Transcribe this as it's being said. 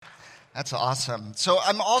That's awesome. So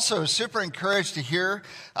I'm also super encouraged to hear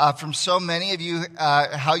from so many of you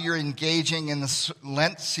how you're engaging in this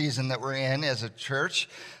Lent season that we're in as a church.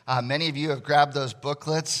 Many of you have grabbed those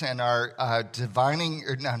booklets and are designing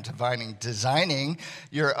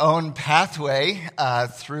your own pathway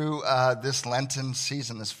through this Lenten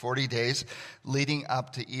season, this 40 days leading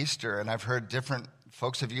up to Easter. And I've heard different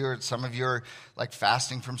some of you are like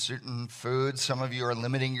fasting from certain foods. Some of you are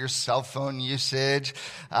limiting your cell phone usage.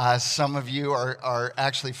 Some of you are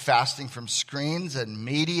actually fasting from screens and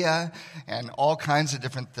media and all kinds of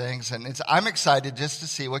different things. And I'm excited just to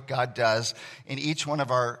see what God does in each one of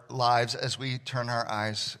our lives as we turn our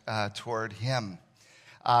eyes toward Him.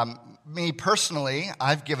 Me personally,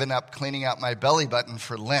 I've given up cleaning out my belly button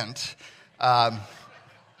for Lent. I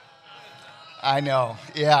know.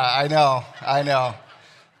 Yeah, I know.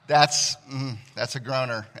 That's a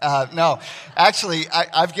groaner. No, actually,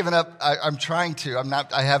 I've given up. I'm trying to.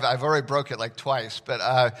 I've already broke it like twice, but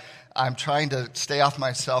I'm trying to stay off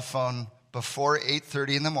my cell phone before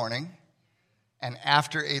 8:30 in the morning and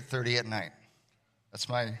after 8:30 at night.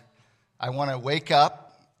 I want to wake up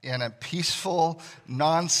in a peaceful,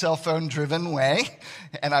 non-cell phone driven way,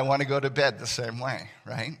 and I want to go to bed the same way,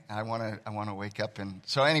 right? I want to wake up and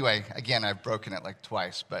so anyway, again, I've broken it like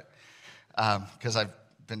twice, but because I've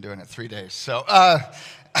been doing it 3 days. So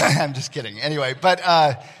I'm just kidding. Anyway, but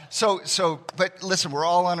listen, we're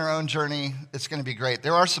all on our own journey. It's going to be great.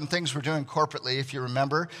 There are some things we're doing corporately. If you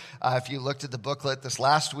remember, if you looked at the booklet this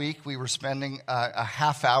last week, we were spending a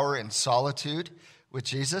half hour in solitude with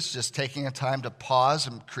Jesus, just taking a time to pause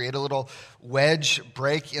and create a little wedge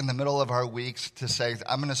break in the middle of our weeks to say,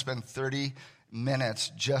 I'm going to spend 30 minutes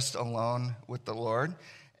just alone with the Lord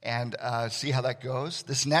and see how that goes.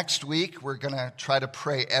 This next week, we're going to try to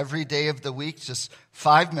pray every day of the week, just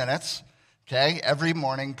 5 minutes, okay? Every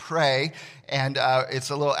morning, pray, and it's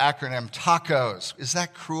a little acronym, TACOS. Is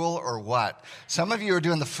that cruel or what? Some of you are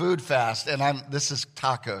doing the food fast, and this is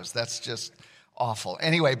tacos. That's just awful.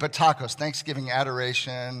 Anyway, but tacos, Thanksgiving,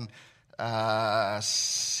 adoration,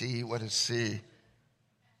 C, what is C?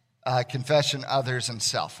 Confession, others, and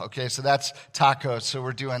self. Okay, so that's tacos. So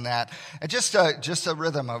we're doing that, and just a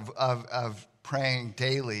rhythm of praying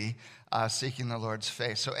daily, seeking the Lord's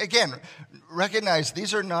face. So again, recognize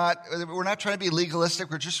we're not trying to be legalistic.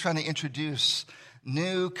 We're just trying to introduce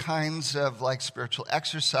new kinds of like spiritual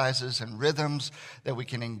exercises and rhythms that we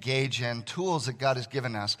can engage in, tools that God has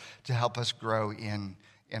given us to help us grow in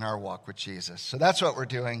our walk with Jesus. So that's what we're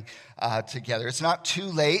doing together. It's not too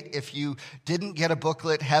late. If you didn't get a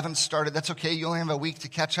booklet, haven't started, that's okay. You only have a week to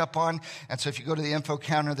catch up on. And so if you go to the info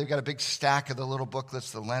counter, they've got a big stack of the little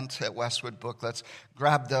booklets, the Lent at Westwood booklets.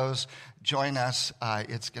 Grab those. Join us.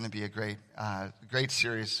 It's going to be a great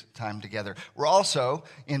series time together. We're also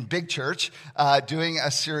in Big Church doing a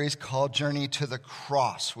series called Journey to the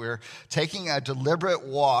Cross. We're taking a deliberate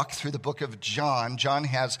walk through the book of John. John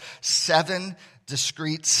has 7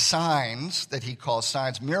 discrete signs that he calls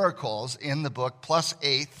signs, miracles in the book, plus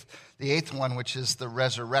the eighth one, which is the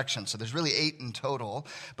resurrection. So there's really 8 in total,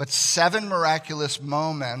 but 7 miraculous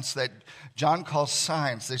moments that John calls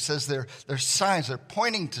signs. He says they're signs, they're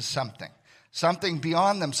pointing to something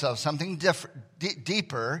beyond themselves, something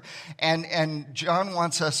deeper. And John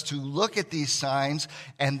wants us to look at these signs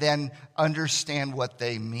and then understand what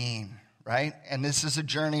they mean. Right? And this is a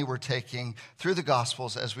journey we're taking through the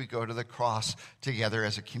Gospels as we go to the cross together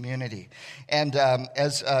as a community. And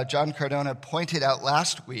as John Cardona pointed out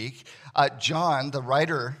last week, John, the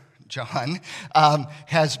writer John,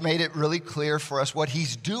 has made it really clear for us what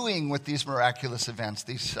he's doing with these miraculous events,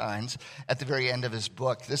 these signs, at the very end of his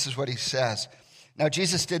book. This is what he says. Now,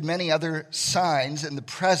 Jesus did many other signs in the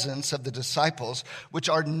presence of the disciples, which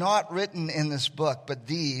are not written in this book, but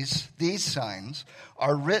these signs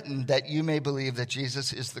are written that you may believe that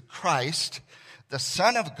Jesus is the Christ, the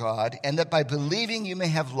Son of God, and that by believing you may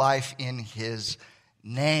have life in His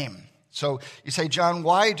name. So you say, John,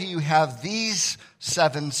 why do you have these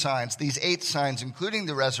 7 signs, these 8 signs, including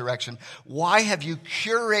the resurrection? Why have you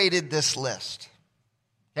curated this list?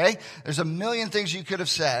 Okay, there's a million things you could have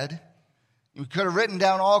said. You could have written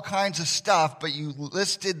down all kinds of stuff, but you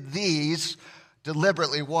listed these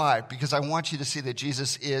deliberately. Why? Because I want you to see that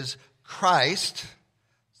Jesus is Christ.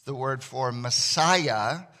 It's the word for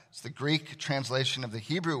Messiah. It's the Greek translation of the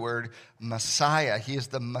Hebrew word Messiah. He is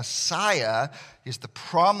the Messiah. He's the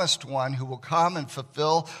promised one who will come and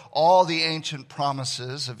fulfill all the ancient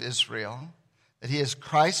promises of Israel. That He is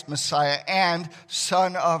Christ, Messiah, and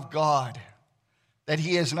Son of God. That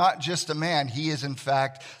He is not just a man, He is in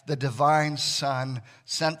fact the divine Son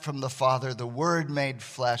sent from the Father, the Word made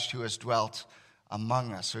flesh who has dwelt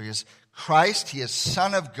among us. So He is Christ, he is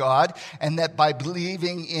Son of God, and that by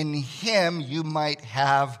believing in him, you might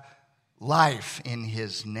have life in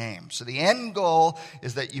his name. So the end goal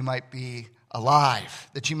is that you might be alive,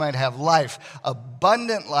 that you might have life,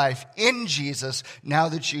 abundant life in Jesus, now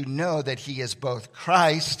that you know that he is both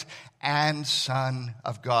Christ and Son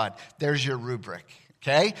of God. There's your rubric.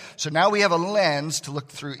 Okay, so now we have a lens to look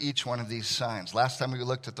through each one of these signs. Last time we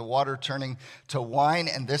looked at the water turning to wine,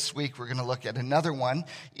 and this week we're going to look at another one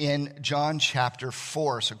in John chapter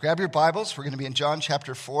 4. So grab your Bibles. We're going to be in John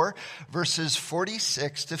chapter 4, verses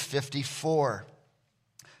 46 to 54.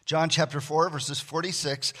 John chapter 4, verses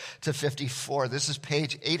 46 to 54. This is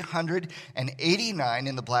page 889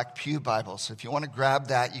 in the Black Pew Bible. So if you want to grab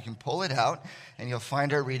that, you can pull it out, and you'll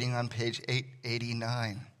find our reading on page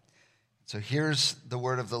 889. So here's the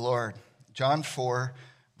word of the Lord. John 4,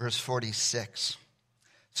 verse 46.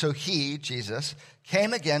 So he, Jesus,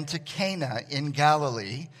 came again to Cana in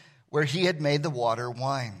Galilee, where he had made the water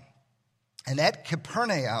wine. And at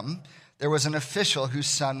Capernaum, there was an official whose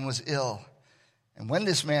son was ill. And when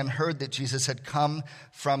this man heard that Jesus had come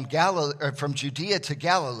from Judea to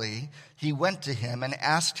Galilee, he went to him and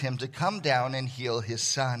asked him to come down and heal his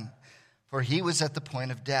son, for he was at the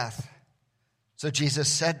point of death. So Jesus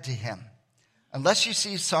said to him, "Unless you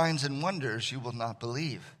see signs and wonders, you will not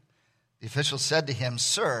believe." The official said to him,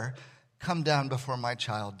 "Sir, come down before my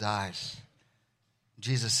child dies."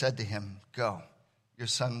 Jesus said to him, "Go, your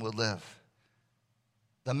son will live."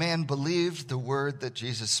 The man believed the word that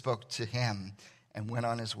Jesus spoke to him and went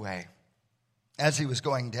on his way. As he was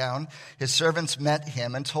going down, his servants met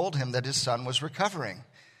him and told him that his son was recovering.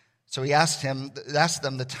 So he asked them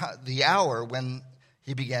the hour when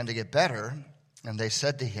he began to get better, and they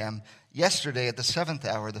said to him, "Yesterday at the 7th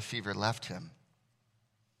hour, the fever left him."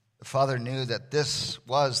 The father knew that this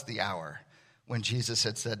was the hour when Jesus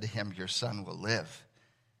had said to him, "Your son will live."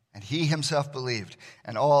 And he himself believed,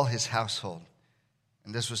 and all his household.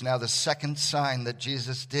 And this was now the second sign that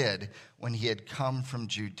Jesus did when he had come from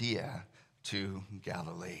Judea to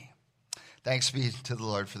Galilee. Thanks be to the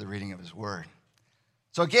Lord for the reading of his word.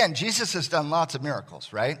 So again, Jesus has done lots of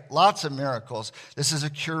miracles, right? Lots of miracles. This is a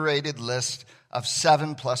curated list of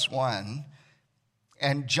 7 plus 1.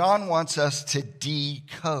 And John wants us to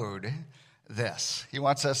decode this. He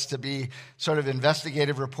wants us to be sort of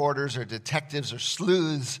investigative reporters or detectives or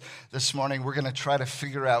sleuths this morning. We're going to try to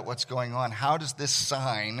figure out what's going on. How does this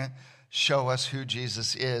sign show us who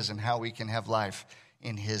Jesus is and how we can have life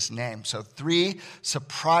in his name? So 3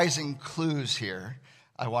 surprising clues here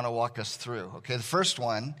I want to walk us through. Okay, the first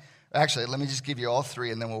one, actually, let me just give you all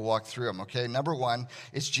 3 and then we'll walk through them. Okay, number 1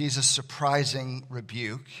 is Jesus' surprising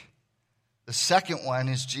rebuke. The second one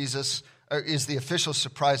is the official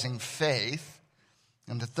surprising faith.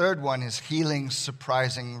 And the third one is healing's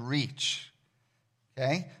surprising reach.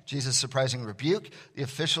 Okay? Jesus' surprising rebuke, the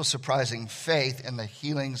official surprising faith, and the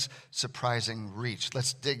healing's surprising reach.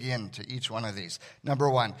 Let's dig into each one of these. Number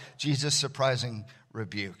 1, Jesus' surprising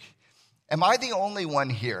rebuke. Am I the only one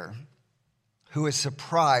here who is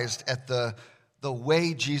surprised at the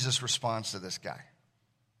way Jesus responds to this guy?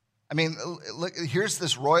 I mean, look, here's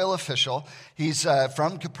this royal official. He's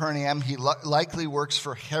from Capernaum. He likely works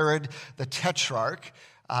for Herod the Tetrarch,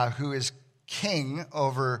 who is king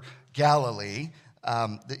over Galilee.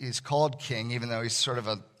 He's called king, even though he's sort of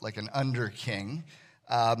like an under king.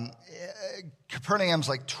 Capernaum's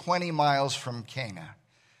like 20 miles from Cana.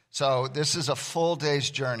 So this is a full day's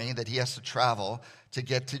journey that he has to travel to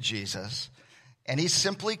get to Jesus. And he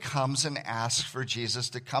simply comes and asks for Jesus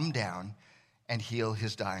to come down and heal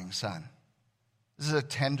his dying son. This is a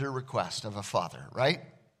tender request of a father, right?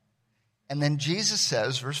 And then Jesus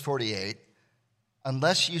says, verse 48,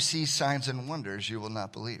 "Unless you see signs and wonders, you will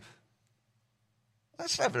not believe."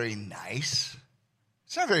 That's not very nice.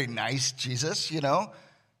 It's not very nice, Jesus, you know.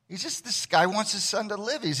 This guy wants his son to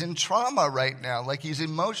live. He's in trauma right now, like he's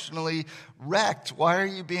emotionally wrecked. Why are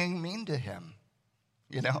you being mean to him?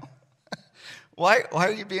 You know? Why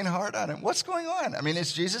are you being hard on him? What's going on? I mean,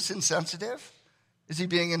 is Jesus insensitive? Is he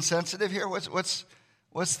being insensitive here? What's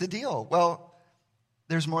the deal? Well,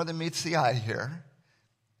 there's more than meets the eye here.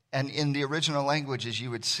 And in the original language, as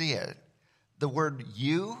you would see it, the word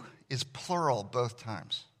 "you" is plural both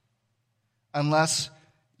times. Unless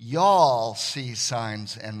y'all see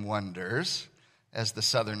signs and wonders, as the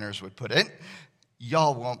Southerners would put it,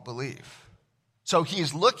 y'all won't believe. So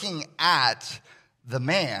he's looking at the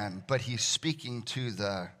man, but he's speaking to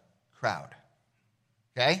the crowd.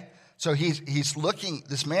 Okay? So he's looking,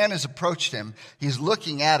 this man has approached him, he's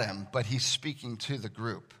looking at him, but he's speaking to the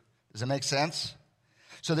group. Does that make sense?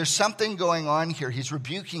 So there's something going on here. He's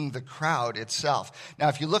rebuking the crowd itself. Now,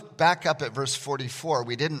 if you look back up at verse 44,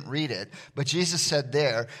 we didn't read it, but Jesus said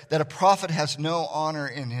there that a prophet has no honor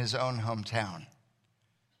in his own hometown.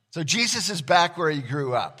 So Jesus is back where he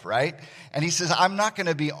grew up, right? And he says, I'm not going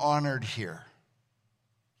to be honored here.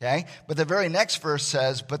 Okay? But the very next verse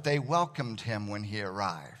says, but they welcomed him when he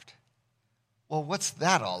arrived. Well, what's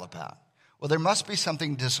that all about? Well, there must be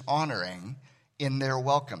something dishonoring in their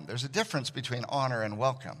welcome. There's a difference between honor and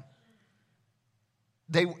welcome.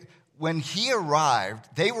 When he arrived,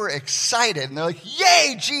 they were excited, and they're like,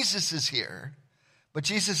 yay, Jesus is here. But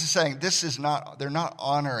Jesus is saying, they're not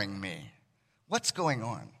honoring me. What's going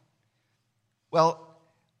on? Well,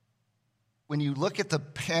 when you look at the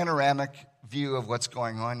panoramic view of what's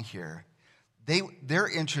going on here, they're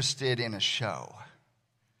interested in a show.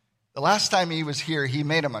 The last time he was here, he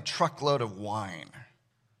made them a truckload of wine,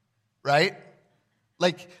 right?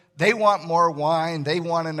 Like, they want more wine. They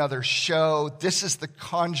want another show. This is the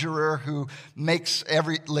conjurer who makes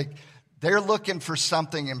they're looking for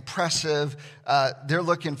something impressive. They're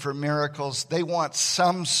looking for miracles. They want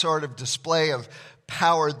some sort of display of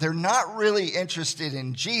power. They're not really interested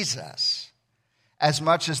in Jesus as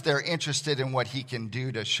much as they're interested in what he can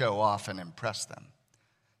do to show off and impress them.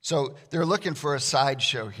 So they're looking for a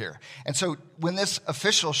sideshow here. And so when this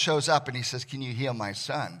official shows up and he says, can you heal my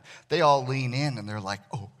son? They all lean in and they're like,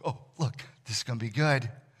 oh, look, this is going to be good.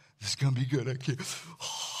 This is going to be good. I can't.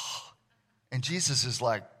 And Jesus is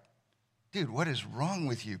like, dude, what is wrong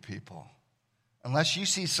with you people? Unless you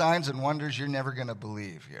see signs and wonders, you're never going to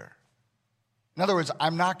believe here. In other words,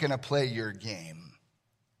 I'm not going to play your game.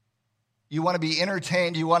 You want to be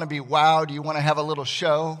entertained? You want to be wowed? You want to have a little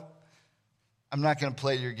show? I'm not going to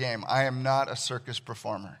play your game. I am not a circus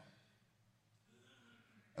performer.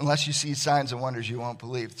 Unless you see signs and wonders, you won't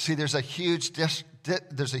believe. See, there's a huge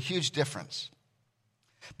difference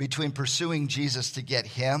between pursuing Jesus to get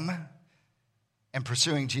him and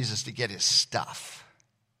pursuing Jesus to get his stuff.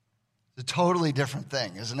 It's a totally different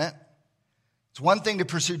thing, isn't it? It's one thing to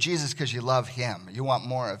pursue Jesus because you love him. You want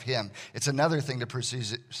more of him. It's another thing to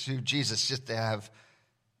pursue Jesus just to have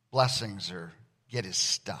blessings or get his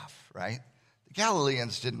stuff, right? The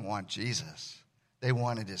Galileans didn't want Jesus. They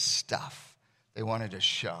wanted his stuff. They wanted a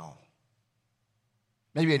show.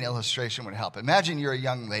 Maybe an illustration would help. Imagine you're a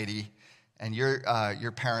young lady and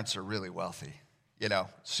your parents are really wealthy,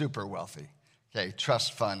 super wealthy. Okay,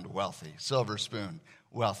 trust fund wealthy, silver spoon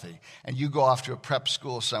wealthy. And you go off to a prep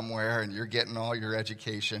school somewhere and you're getting all your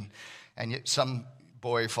education and some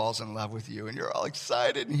boy falls in love with you and you're all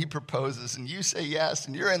excited and he proposes and you say yes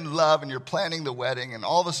and you're in love and you're planning the wedding and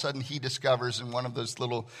all of a sudden he discovers in one of those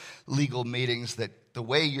little legal meetings that the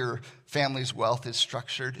way your family's wealth is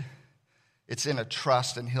structured, it's in a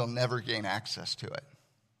trust and he'll never gain access to it.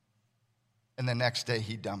 And the next day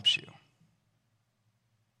he dumps you.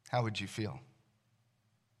 How would you feel?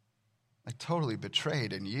 Like totally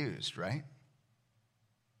betrayed and used, right?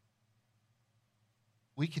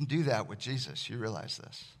 We can do that with Jesus. You realize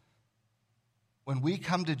this. When we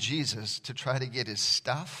come to Jesus to try to get his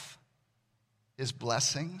stuff, his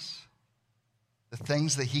blessings, the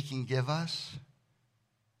things that he can give us,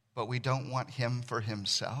 but we don't want him for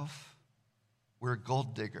himself, we're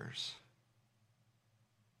gold diggers.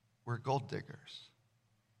 We're gold diggers.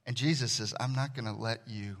 And Jesus says, I'm not going to let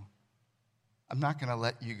you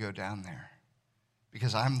go down there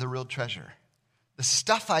because I'm the real treasure. The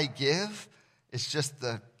stuff I give is just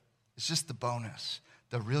the bonus.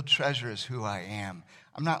 The real treasure is who I am.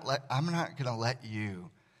 I'm not going to let you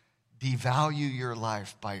devalue your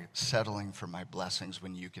life by settling for my blessings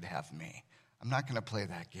when you could have me. I'm not going to play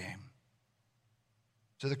that game.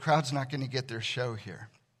 So the crowd's not going to get their show here.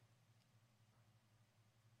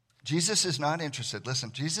 Jesus is not interested.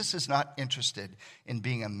 Listen, Jesus is not interested in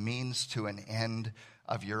being a means to an end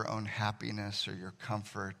of your own happiness or your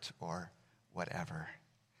comfort or whatever.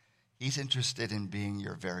 He's interested in being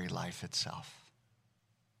your very life itself.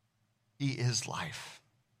 He is life.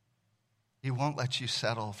 He won't let you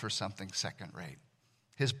settle for something second rate.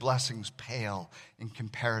 His blessings pale in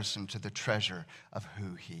comparison to the treasure of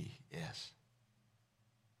who he is.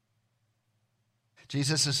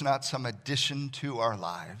 Jesus is not some addition to our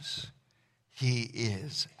lives. He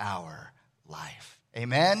is our life.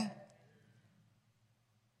 Amen?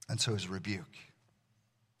 And so is rebuke.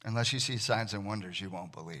 Unless you see signs and wonders, you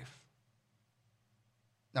won't believe.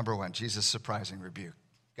 Number one, Jesus' surprising rebuke.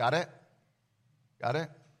 Got it? Got it?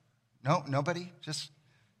 No? Nobody?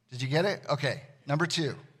 Did you get it? Okay. Number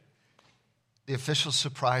two, the official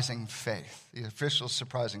surprising faith. The official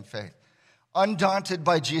surprising faith. Undaunted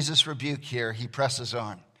by Jesus' rebuke here, he presses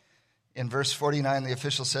on. In verse 49, the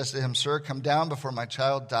official says to him, "Sir, come down before my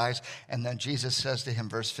child dies." And then Jesus says to him,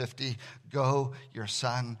 verse 50, "Go, your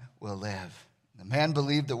son will live." The man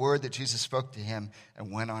believed the word that Jesus spoke to him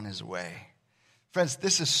and went on his way. Friends,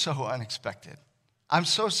 this is so unexpected. I'm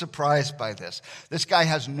so surprised by this. This guy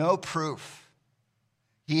has no proof.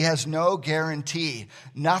 He has no guarantee,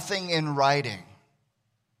 nothing in writing.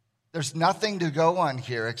 There's nothing to go on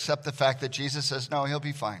here except the fact that Jesus says, no, he'll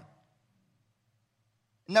be fine.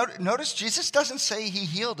 Notice Jesus doesn't say he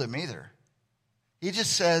healed him either. He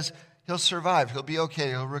just says he'll survive, he'll be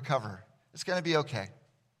okay, he'll recover. It's going to be okay.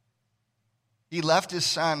 He left his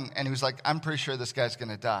son and he was like, I'm pretty sure this guy's going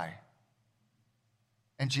to die.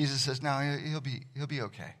 And Jesus says, no, he'll be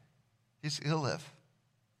okay. He'll live.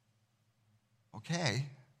 Okay,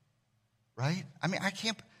 right? I mean, I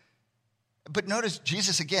can't. But notice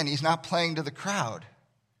Jesus, again, he's not playing to the crowd.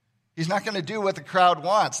 He's not going to do what the crowd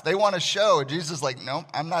wants. They want a show. Jesus is like, no,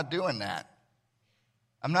 I'm not doing that.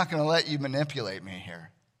 I'm not going to let you manipulate me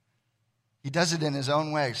here. He does it in his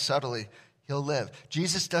own way, subtly. He'll live.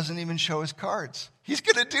 Jesus doesn't even show his cards. He's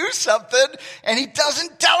going to do something, and he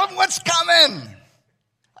doesn't tell him what's coming.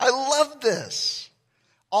 I love this.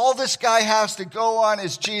 All this guy has to go on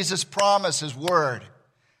is Jesus' promise, his word.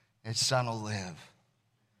 His son will live.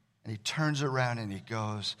 And he turns around and he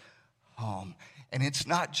goes home. And it's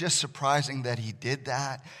not just surprising that he did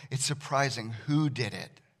that. It's surprising who did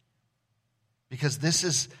it. Because this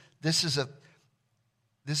is a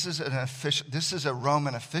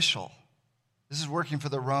Roman official. This is working for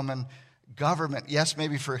the Roman government. Yes,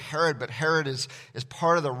 maybe for Herod, but Herod is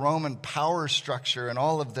part of the Roman power structure and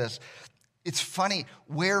all of this. It's funny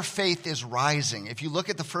where faith is rising. If you look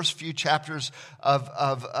at the first few chapters of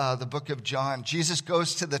the book of John, Jesus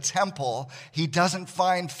goes to the temple. He doesn't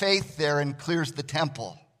find faith there and clears the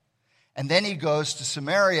temple. And then he goes to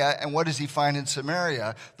Samaria, and what does he find in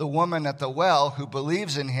Samaria? The woman at the well who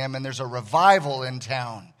believes in him, and there's a revival in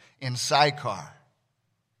town, in Sychar.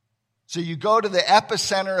 So you go to the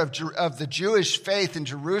epicenter of the Jewish faith in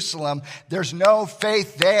Jerusalem. There's no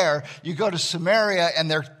faith there. You go to Samaria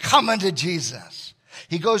and they're coming to Jesus.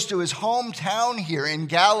 He goes to his hometown here in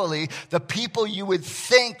Galilee. The people you would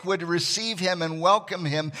think would receive him and welcome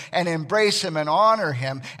him and embrace him and honor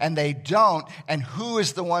him, and they don't. And who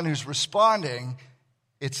is the one who's responding?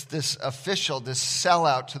 It's this official, this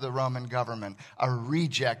sellout to the Roman government, a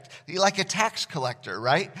reject, like a tax collector,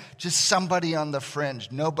 right? Just somebody on the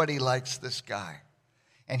fringe. Nobody likes this guy.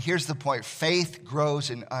 And here's the point. Faith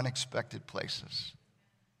grows in unexpected places.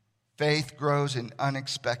 Faith grows in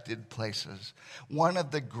unexpected places. One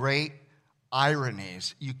of the great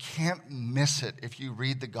ironies, you can't miss it if you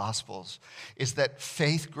read the Gospels, is that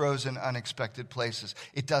faith grows in unexpected places.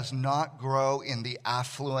 It does not grow in the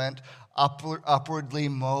affluent, upwardly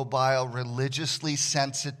mobile, religiously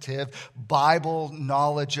sensitive, Bible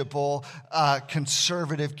knowledgeable,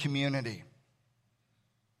 conservative community.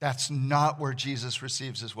 That's not where Jesus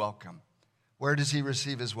receives his welcome. Where does he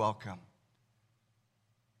receive his welcome?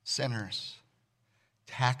 Sinners,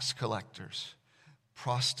 tax collectors,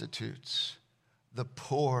 prostitutes, the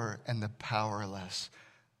poor and the powerless,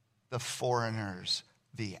 the foreigners,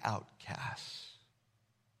 the outcasts.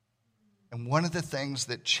 And one of the things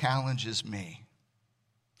that challenges me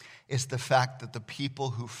is the fact that the people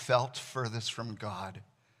who felt furthest from God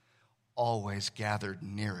always gathered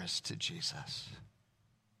nearest to Jesus.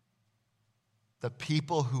 The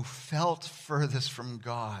people who felt furthest from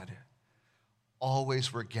God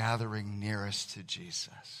always were gathering nearest to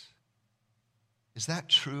Jesus. Is that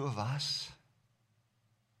true of us?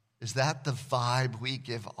 Is that the vibe we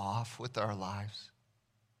give off with our lives?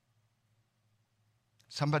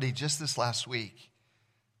 Somebody just this last week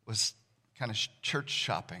was kind of church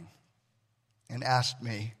shopping and asked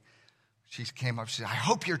me, she came up, she said, I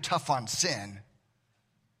hope you're tough on sin.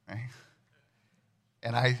 Right?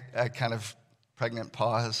 And I kind of pregnant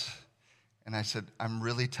pause, and I said, I'm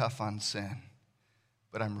really tough on sin,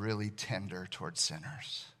 but I'm really tender towards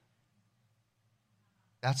sinners.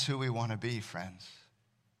 That's who we want to be, friends.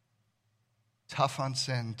 Tough on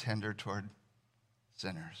sin, tender toward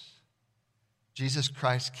sinners. Jesus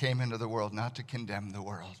Christ came into the world not to condemn the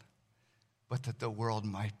world, but that the world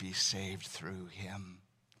might be saved through him.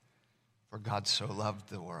 For God so loved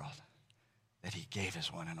the world that he gave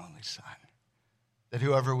his one and only Son, that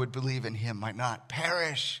whoever would believe in him might not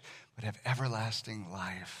perish, but have everlasting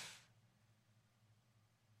life.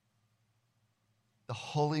 The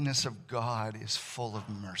holiness of God is full of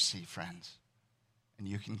mercy, friends, and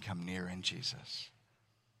you can come near in Jesus.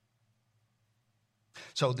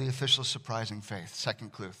 So the official surprising faith,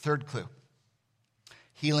 second clue. Third clue,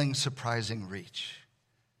 healing surprising reach.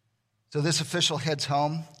 So this official heads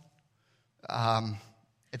home.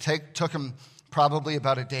 Took him probably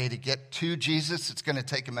about a day to get to Jesus. It's going to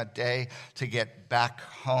take him a day to get back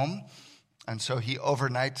home. And so he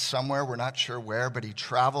overnights somewhere. We're not sure where, but he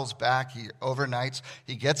travels back. He overnights.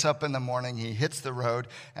 He gets up in the morning. He hits the road.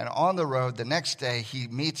 And on the road, the next day, he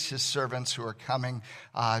meets his servants who are coming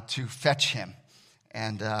to fetch him.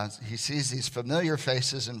 And he sees these familiar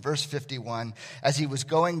faces. In verse 51, as he was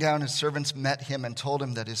going down, his servants met him and told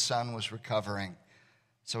him that his son was recovering.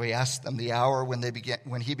 So he asked them the hour when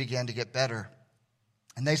he began to get better.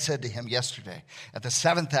 And they said to him, yesterday, at the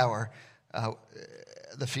 7th hour,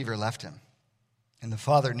 the fever left him. And the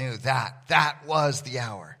father knew that was the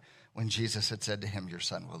hour when Jesus had said to him, your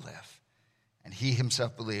son will live. And he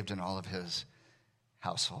himself believed in all of his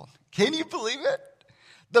household. Can you believe it?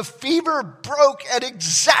 The fever broke at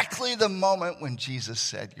exactly the moment when Jesus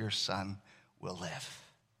said, your son will live.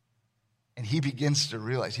 And he begins to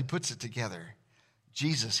realize, he puts it together,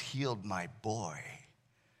 Jesus healed my boy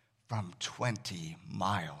from 20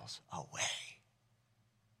 miles away.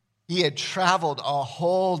 He had traveled a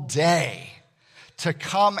whole day to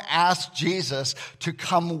come ask Jesus to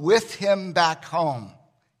come with him back home.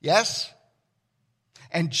 Yes?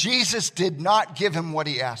 And Jesus did not give him what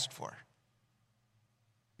he asked for.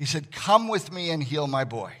 He said, come with me and heal my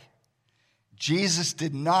boy. Jesus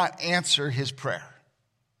did not answer his prayer,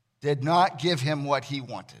 did not give him what he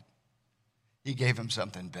wanted. He gave him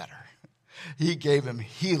something better. He gave him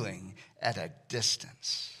healing at a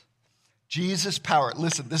distance. Jesus' power,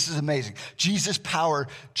 listen, this is amazing. Jesus' power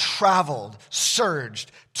traveled, surged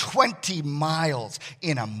 20 miles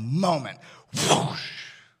in a moment. Whoosh.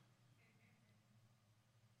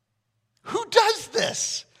 Who does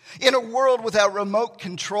this? In a world without remote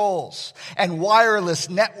controls and wireless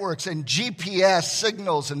networks and GPS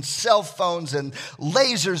signals and cell phones and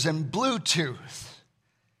lasers and Bluetooth.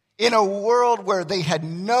 In a world where they had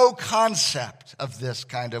no concept of this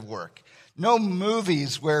kind of work. No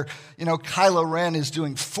movies where, Kylo Ren is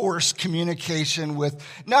doing force communication with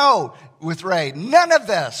Rey. None of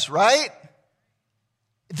this, right?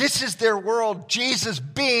 This is their world. Jesus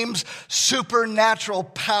beams supernatural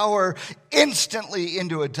power instantly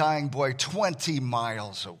into a dying boy 20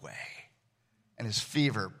 miles away. And his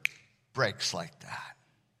fever breaks like that.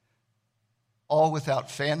 All without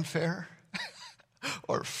fanfare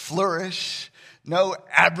or flourish. No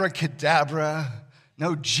abracadabra.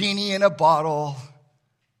 No genie in a bottle.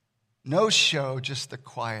 No show, just the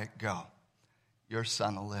quiet go. Your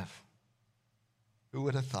son will live. Who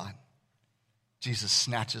would have thought? Jesus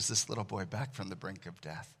snatches this little boy back from the brink of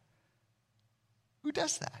death. Who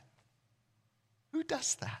does that? Who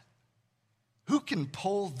does that? Who can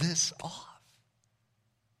pull this off?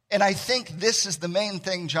 And I think this is the main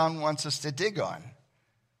thing John wants us to dig on.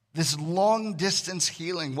 This long distance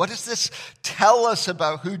healing. What does this tell us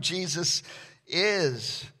about who Jesus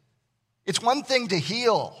is? It's one thing to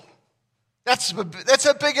heal. That's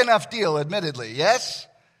a big enough deal, admittedly, yes?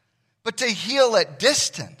 But to heal at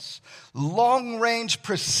distance, long-range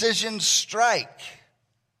precision strike.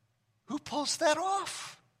 Who pulls that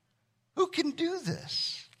off? Who can do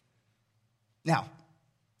this? Now,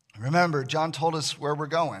 remember, John told us where we're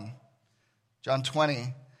going. John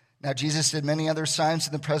 20. Now, Jesus did many other signs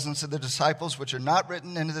in the presence of the disciples, which are not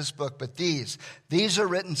written into this book, but these are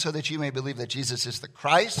written so that you may believe that Jesus is the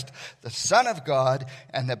Christ, the Son of God,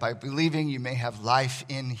 and that by believing you may have life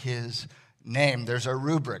in his name. There's a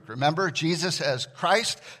rubric. Remember, Jesus as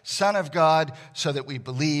Christ, Son of God, so that we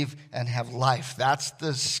believe and have life. That's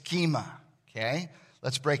the schema, okay?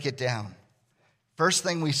 Let's break it down. First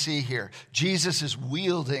thing we see here, Jesus is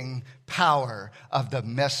wielding power of the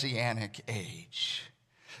Messianic age.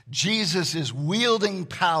 Jesus is wielding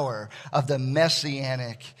power of the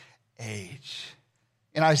Messianic age.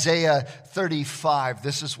 In Isaiah 35,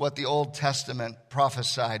 this is what the Old Testament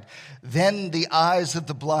prophesied. Then the eyes of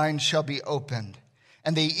the blind shall be opened,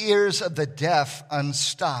 and the ears of the deaf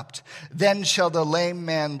unstopped. Then shall the lame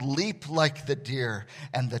man leap like the deer,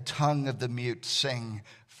 and the tongue of the mute sing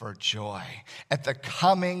for joy. At the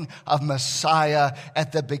coming of Messiah,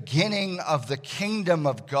 at the beginning of the kingdom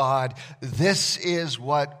of God, this is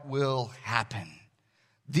what will happen.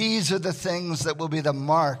 These are the things that will be the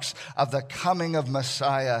marks of the coming of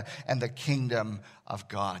Messiah and the kingdom of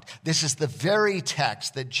God. This is the very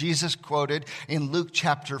text that Jesus quoted in Luke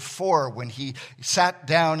chapter 4 when he sat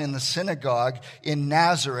down in the synagogue in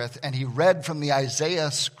Nazareth and he read from the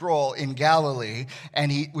Isaiah scroll in Galilee,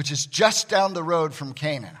 which is just down the road from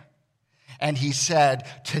Cana. And he said,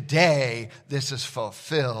 "Today this is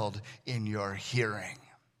fulfilled in your hearing."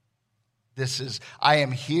 I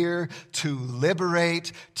am here to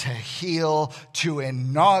liberate, to heal, to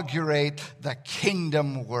inaugurate the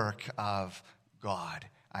kingdom work of God.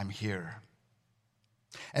 I'm here.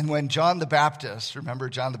 And when John the Baptist, remember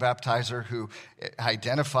John the Baptizer who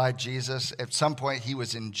identified Jesus, at some point he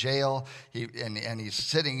was in jail and he's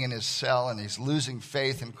sitting in his cell and he's losing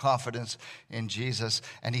faith and confidence in Jesus.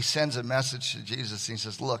 And he sends a message to Jesus and he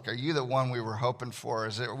says, look, are you the one we were hoping for?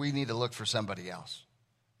 We need to look for somebody else.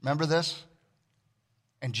 Remember this?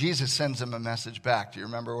 And Jesus sends him a message back. Do you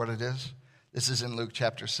remember what it is? This is in Luke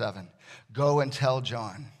chapter 7. Go and tell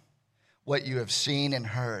John what you have seen and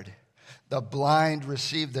heard. The blind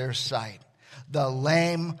receive their sight. The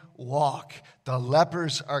lame walk. The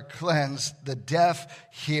lepers are cleansed. The deaf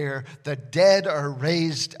hear. The dead are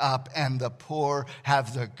raised up. And the poor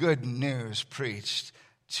have the good news preached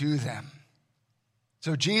to them.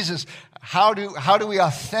 So Jesus, how do we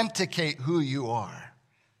authenticate who you are?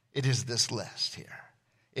 It is this list here.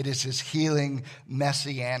 It is his healing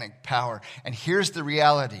messianic power. And here's the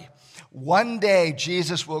reality. One day,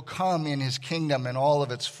 Jesus will come in his kingdom in all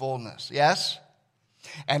of its fullness. Yes?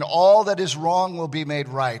 And all that is wrong will be made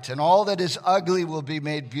right. And all that is ugly will be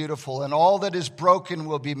made beautiful. And all that is broken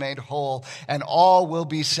will be made whole. And all will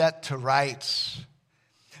be set to rights.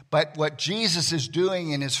 But what Jesus is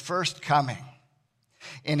doing in his first coming,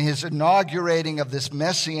 in his inaugurating of this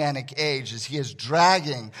messianic age, is he is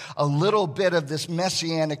dragging a little bit of this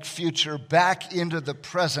messianic future back into the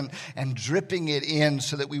present and dripping it in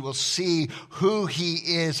so that we will see who he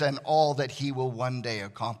is and all that he will one day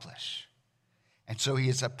accomplish. And so he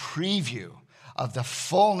is a preview of the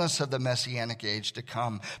fullness of the messianic age to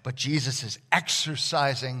come. But Jesus is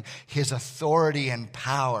exercising his authority and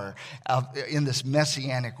power in this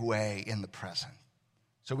messianic way in the present.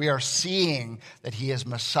 So we are seeing that he is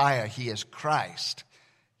Messiah, he is Christ,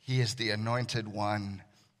 he is the anointed one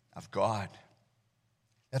of God.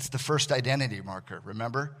 That's the first identity marker,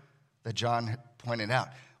 remember, that John pointed out.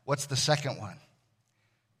 What's the second one?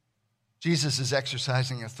 Jesus is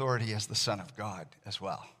exercising authority as the Son of God as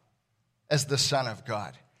well, as the Son of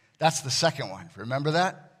God. That's the second one, remember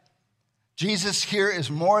that? Jesus here is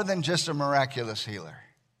more than just a miraculous healer.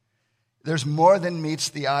 There's more than meets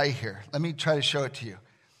the eye here. Let me try to show it to you.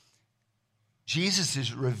 Jesus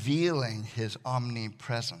is revealing his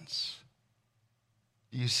omnipresence.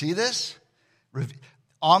 Do you see this?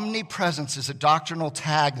 Omnipresence is a doctrinal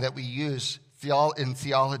tag that we use in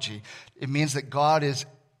theology. It means that God is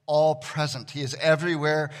all present. He is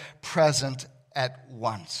everywhere present at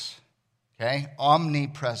once. Okay?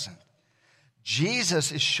 Omnipresent.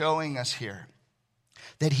 Jesus is showing us here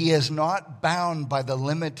that he is not bound by the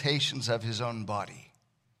limitations of his own body.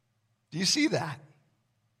 Do you see that?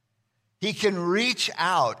 He can reach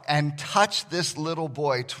out and touch this little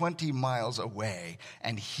boy 20 miles away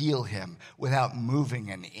and heal him without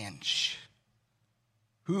moving an inch.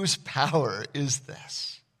 Whose power is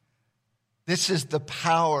this? This is the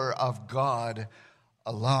power of God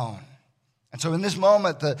alone. And so in this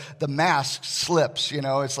moment, the mask slips.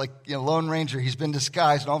 It's like Lone Ranger. He's been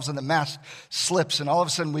disguised, and all of a sudden the mask slips, and all of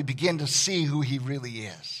a sudden we begin to see who he really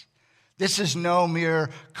is. This is no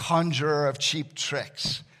mere conjurer of cheap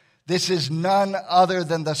tricks. This is none other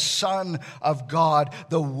than the Son of God,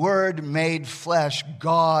 the Word made flesh,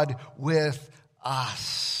 God with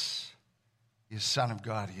us. He's Son of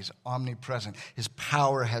God. He's omnipresent. His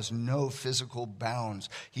power has no physical bounds.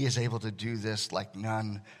 He is able to do this like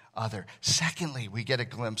none other. Secondly, we get a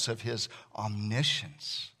glimpse of his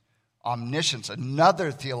omniscience. Omniscience,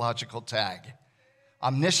 another theological tag.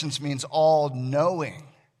 Omniscience means all-knowing.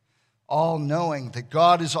 All-knowing, that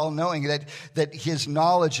God is all-knowing, that his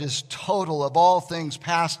knowledge is total of all things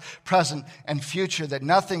past, present, and future, that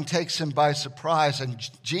nothing takes him by surprise. And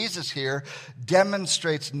Jesus here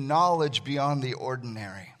demonstrates knowledge beyond the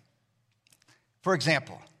ordinary. For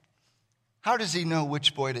example, how does he know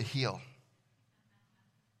which boy to heal?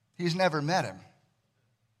 He's never met him.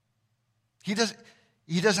 He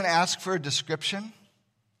doesn't ask for a description.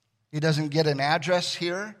 He doesn't get an address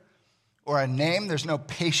here or a name. There's no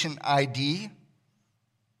patient ID.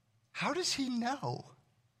 How does he know?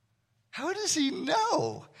 How does he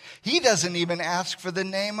know? He doesn't even ask for the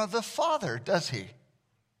name of the Father, does he?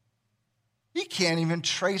 He can't even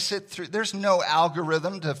trace it through. There's no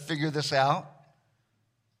algorithm to figure this out.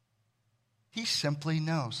 He simply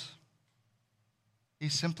knows. He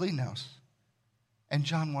simply knows. And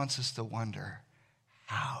John wants us to wonder,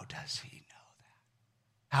 how does he know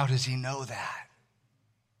that? How does he know that?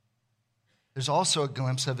 There's also a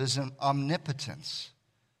glimpse of his omnipotence.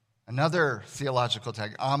 Another theological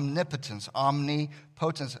tag, omnipotence,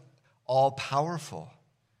 omnipotence, all-powerful.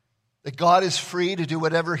 That God is free to do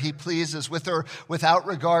whatever he pleases with or without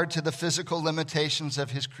regard to the physical limitations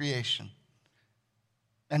of his creation.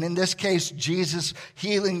 And in this case, Jesus'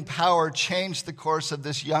 healing power changed the course of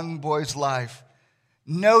this young boy's life,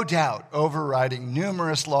 no doubt overriding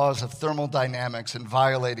numerous laws of thermodynamics and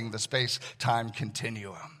violating the space-time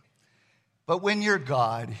continuum. But when you're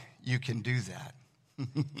God, you can do that.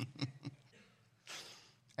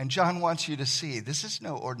 And John wants you to see this is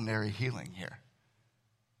no ordinary healing here.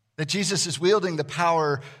 That Jesus is wielding the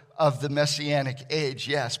power of the Messianic age,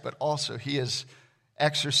 yes, but also he is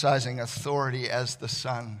exercising authority as the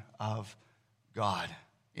Son of God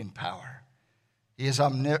in power. He is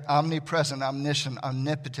omnipresent, omniscient,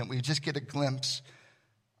 omnipotent. We just get a glimpse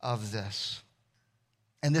of this.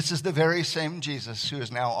 And this is the very same Jesus who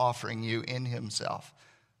is now offering you in himself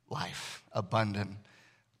life, abundant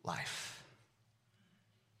life.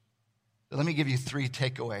 So let me give you 3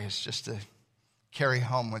 takeaways just to carry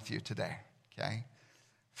home with you today, okay?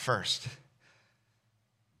 First,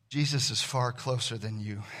 Jesus is far closer than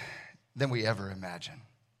we ever imagine.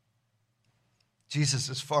 Jesus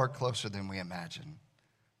is far closer than we imagine.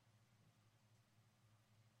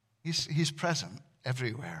 He's present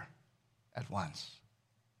everywhere at once.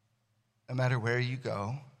 No matter where you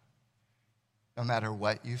go, no matter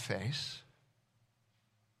what you face,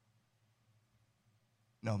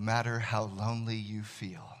 no matter how lonely you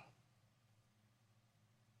feel,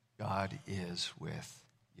 God is with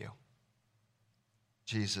you.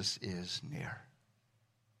 Jesus is near.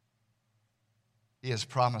 He has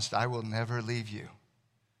promised, I will never leave you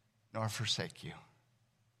nor forsake you.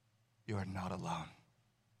 You are not alone.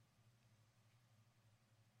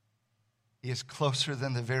 He is closer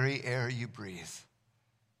than the very air you breathe,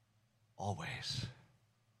 always.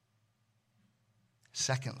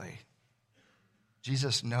 Secondly,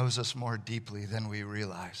 Jesus knows us more deeply than we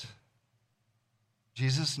realize.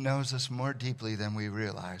 Jesus knows us more deeply than we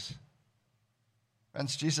realize.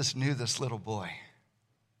 Friends, Jesus knew this little boy.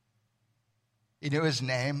 He knew his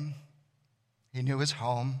name. He knew his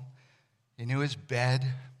home. He knew his bed.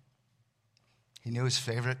 He knew his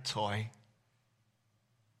favorite toy.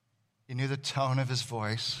 He knew the tone of his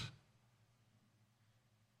voice.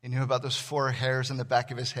 He knew about those 4 hairs in the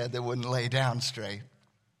back of his head that wouldn't lay down straight.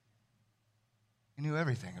 He knew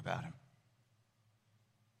everything about him.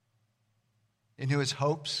 He knew his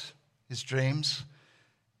hopes, his dreams,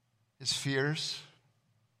 his fears,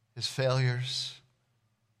 his failures.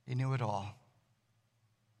 He knew it all.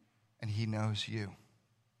 And he knows you.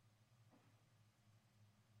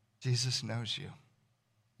 Jesus knows you.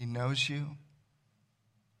 He knows you.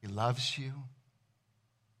 He loves you.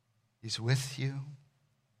 He's with you.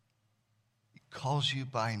 He calls you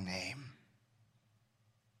by name.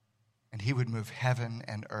 And he would move heaven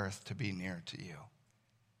and earth to be near to you.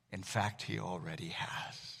 In fact, he already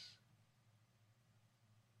has.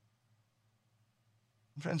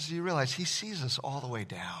 Friends, do you realize he sees us all the way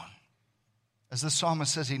down? As the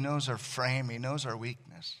psalmist says, he knows our frame, he knows our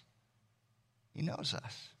weakness. He knows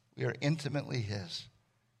us. We are intimately his.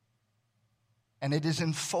 And it is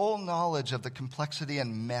in full knowledge of the complexity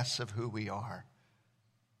and mess of who we are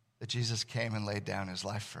that Jesus came and laid down his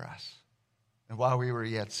life for us. And while we were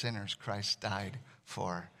yet sinners, Christ died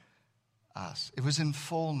for us. It was in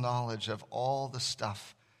full knowledge of all the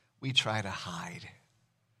stuff we try to hide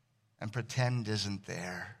and pretend isn't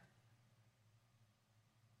there.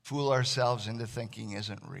 Fool ourselves into thinking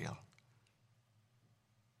isn't real.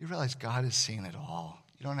 You realize God has seen it all.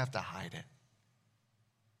 You don't have to hide it.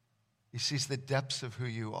 He sees the depths of who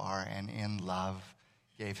you are and in love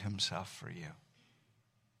gave himself for you.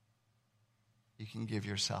 You can give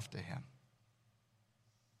yourself to him.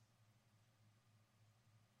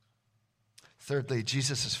 Thirdly,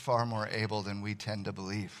 Jesus is far more able than we tend to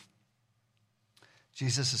believe.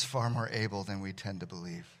 Jesus is far more able than we tend to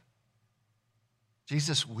believe.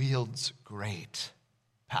 Jesus wields great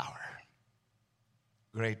power.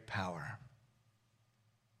 Great power.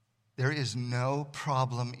 There is no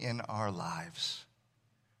problem in our lives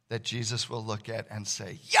that Jesus will look at and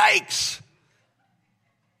say, yikes!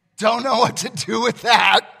 Don't know what to do with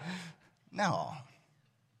that. No.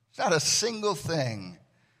 It's not a single thing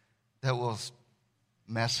that will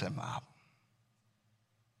mess him up.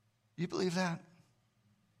 You believe that?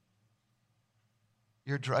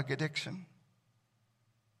 Your drug addiction?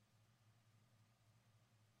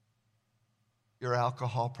 Your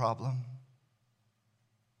alcohol problem?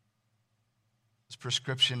 Those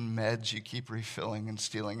prescription meds you keep refilling and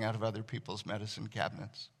stealing out of other people's medicine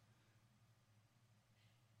cabinets?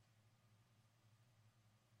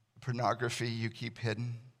 The pornography you keep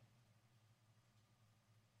hidden?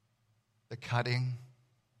 The cutting?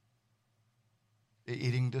 the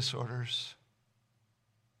eating disorders,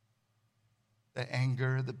 the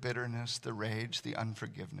anger, the bitterness, the rage, the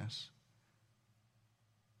unforgiveness,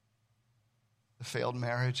 the failed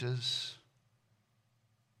marriages,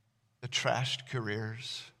 the trashed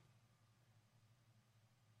careers,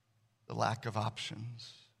 the lack of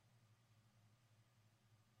options.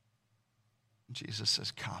 And Jesus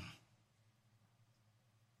says, come.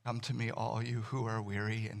 Come to me, all you who are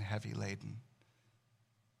weary and heavy laden,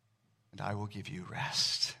 and I will give you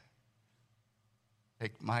rest.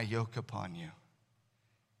 Take my yoke upon you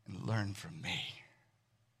and learn from me.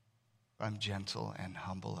 For I'm gentle and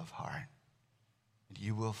humble of heart, and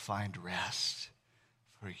you will find rest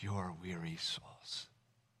for your weary souls.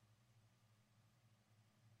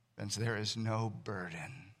 Friends, there is no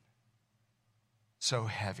burden so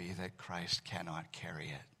heavy that Christ cannot carry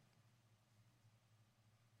it.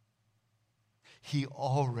 He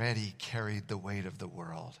already carried the weight of the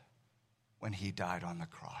world when he died on the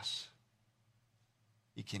cross.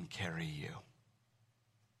 He can carry you.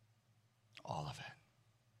 All of it.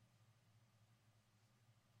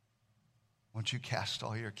 Won't you cast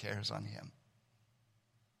all your cares on him?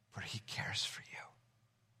 For he cares for you.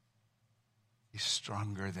 He's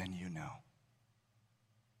stronger than you know.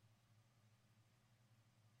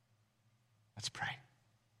 Let's pray.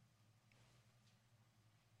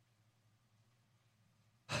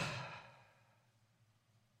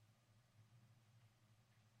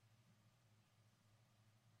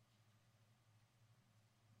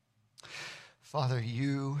 Father,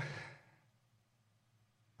 you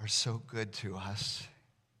are so good to us.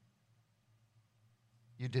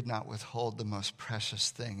 You did not withhold the most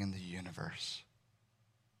precious thing in the universe,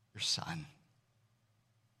 your Son.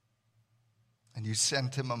 And you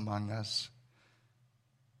sent him among us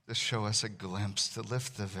to show us a glimpse, to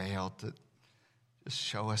lift the veil, to just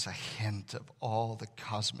show us a hint of all the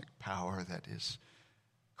cosmic power that is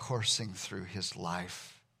coursing through his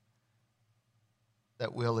life,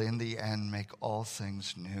 that will in the end make all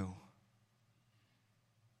things new.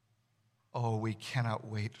 Oh, we cannot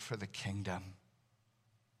wait for the kingdom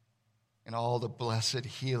and all the blessed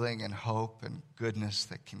healing and hope and goodness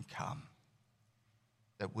that can come,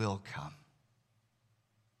 that will come.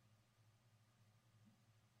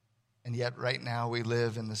 And yet right now we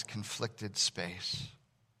live in this conflicted space,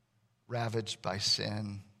 ravaged by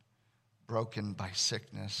sin, broken by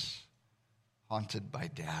sickness, haunted by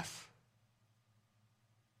death.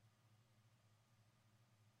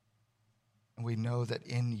 And we know that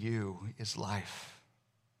in you is life.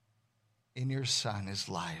 In your Son is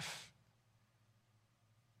life.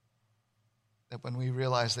 That when we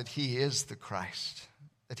realize that he is the Christ,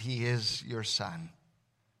 that he is your Son,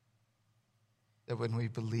 that when we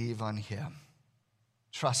believe on him,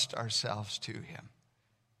 trust ourselves to him,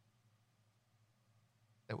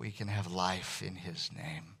 that we can have life in his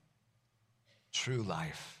name, true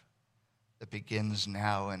life that begins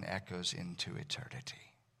now and echoes into eternity.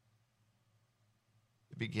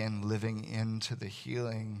 To begin living into the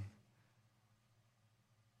healing,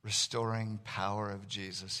 restoring power of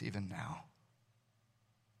Jesus even now.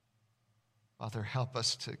 Father, help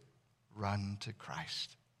us to run to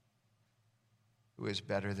Christ, who is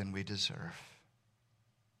better than we deserve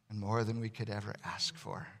and more than we could ever ask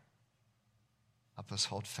for. Help us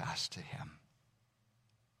hold fast to him,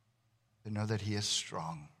 to know that he is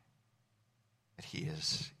strong, that he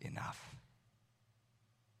is enough.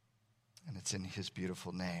 And it's in his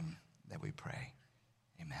beautiful name that we pray.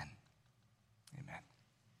 Amen. Amen.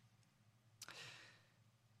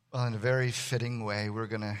 Well, in a very fitting way, we're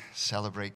going to celebrate